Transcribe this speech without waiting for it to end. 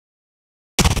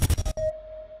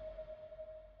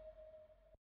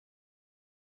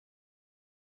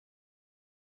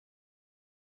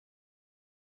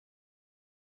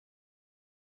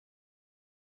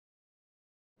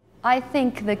I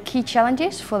think the key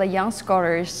challenges for the young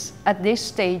scholars at this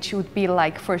stage would be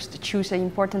like first choose an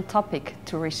important topic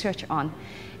to research on.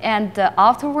 And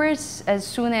afterwards, as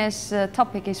soon as the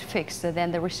topic is fixed,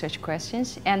 then the research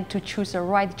questions, and to choose the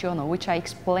right journal, which I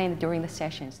explained during the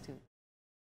sessions too.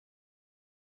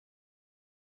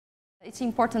 It's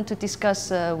important to discuss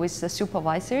with the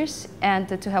supervisors and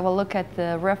to have a look at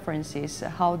the references,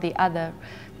 how the other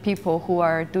people who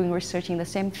are doing research in the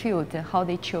same field, how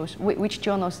they chose, which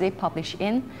journals they publish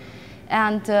in.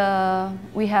 And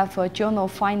we have a journal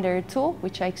finder tool,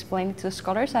 which I explained to the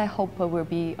scholars. I hope will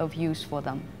be of use for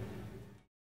them.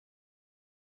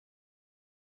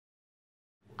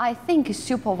 I think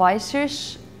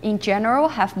supervisors in general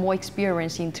have more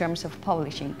experience in terms of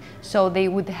publishing, so they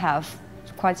would have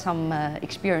quite some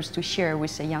experience to share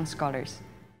with the young scholars.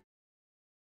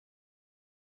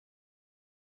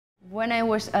 When I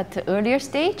was at the earlier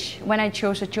stage, when I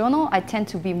chose a journal, I tend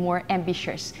to be more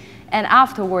ambitious. And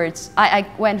afterwards, I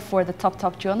went for the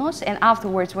top journals. And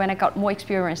afterwards, when I got more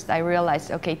experienced, I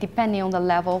realized, okay, depending on the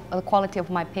level, the quality of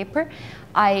my paper,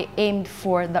 I aimed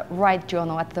for the right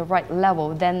journal at the right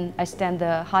level. Then I stand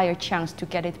a higher chance to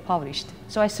get it published.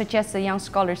 So I suggest the young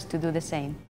scholars to do the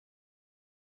same.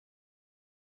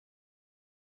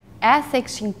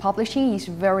 Ethics in publishing is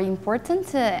very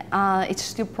important. It's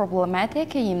still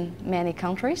problematic in many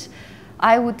countries.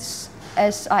 I would,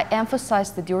 as I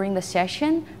emphasized during the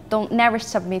session, never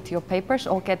submit your papers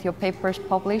or get your papers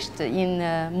published in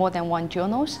more than one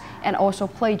journals, and also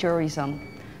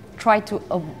plagiarism. Try to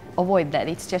avoid that.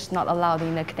 It's just not allowed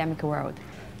in the academic world.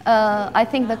 I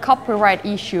think the copyright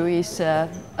issue is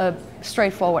a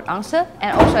straightforward answer,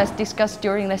 and also as discussed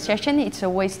during the session, it's a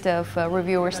waste of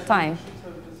reviewers' time.